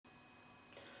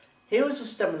here is a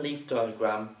stem and leaf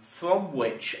diagram from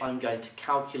which I'm going to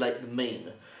calculate the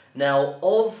mean. Now,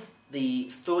 of the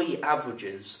three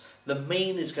averages, the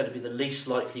mean is going to be the least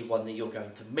likely one that you're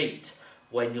going to meet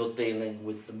when you're dealing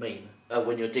with the mean,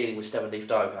 when you're dealing with stem and leaf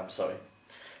diagrams, sorry.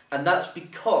 And that's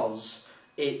because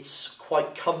it's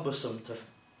quite cumbersome to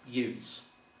use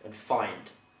and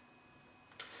find.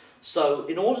 So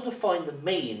in order to find the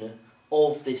mean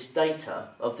of this data,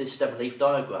 of this stem and leaf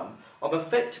diagram, I'm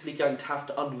effectively going to have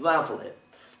to unravel it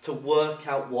to work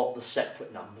out what the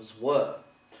separate numbers were.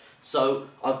 So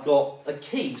I've got a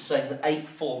key saying that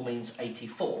 84 means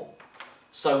 84.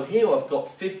 So here I've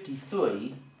got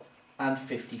 53 and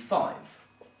 55.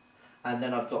 And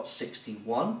then I've got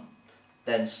 61,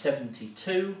 then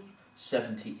 72,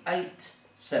 78,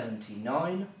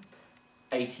 79,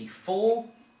 84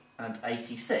 and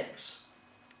 86.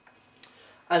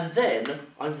 And then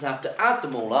I'm going to have to add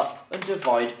them all up and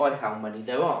divide by how many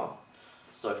there are.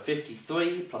 So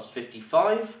 53 plus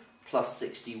 55 plus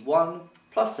 61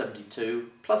 plus 72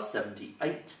 plus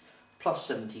 78 plus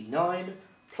 79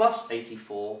 plus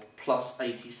 84 plus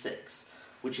 86,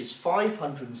 which is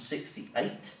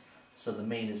 568. So the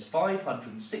mean is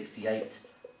 568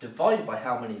 divided by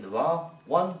how many there are.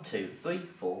 1, 2, 3,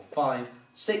 4, 5,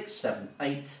 6, 7,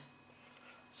 8.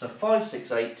 So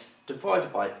 568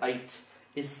 divided by 8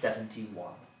 is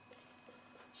 71.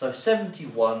 So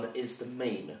 71 is the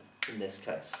mean in this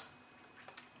case.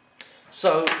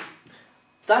 So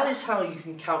that is how you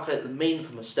can calculate the mean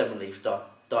from a stem and leaf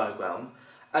diagram,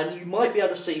 and you might be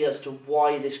able to see as to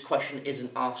why this question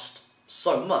isn't asked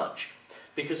so much,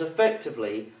 because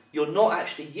effectively you're not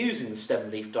actually using the stem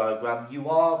and leaf diagram, you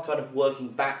are kind of working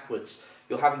backwards.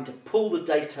 You're having to pull the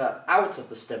data out of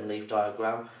the stem and leaf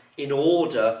diagram in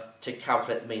order to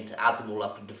calculate the mean, to add them all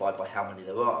up and divide by how many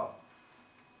there are.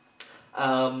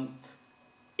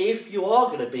 If you are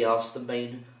going to be asked the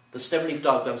mean, the stem and leaf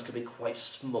diagram is going to be quite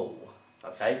small.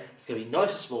 Okay, it's going to be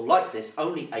nice and small like this,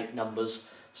 only 8 numbers,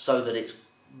 so that it's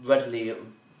readily,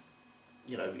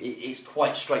 it's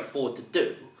quite straightforward to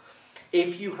do.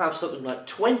 If you have something like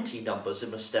 20 numbers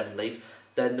in a stem and leaf,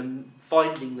 then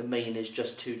finding the mean is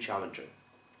just too challenging.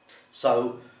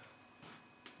 So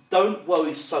don't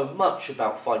worry so much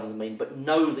about finding the mean, but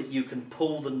know that you can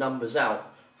pull the numbers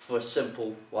out for a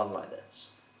simple one like this.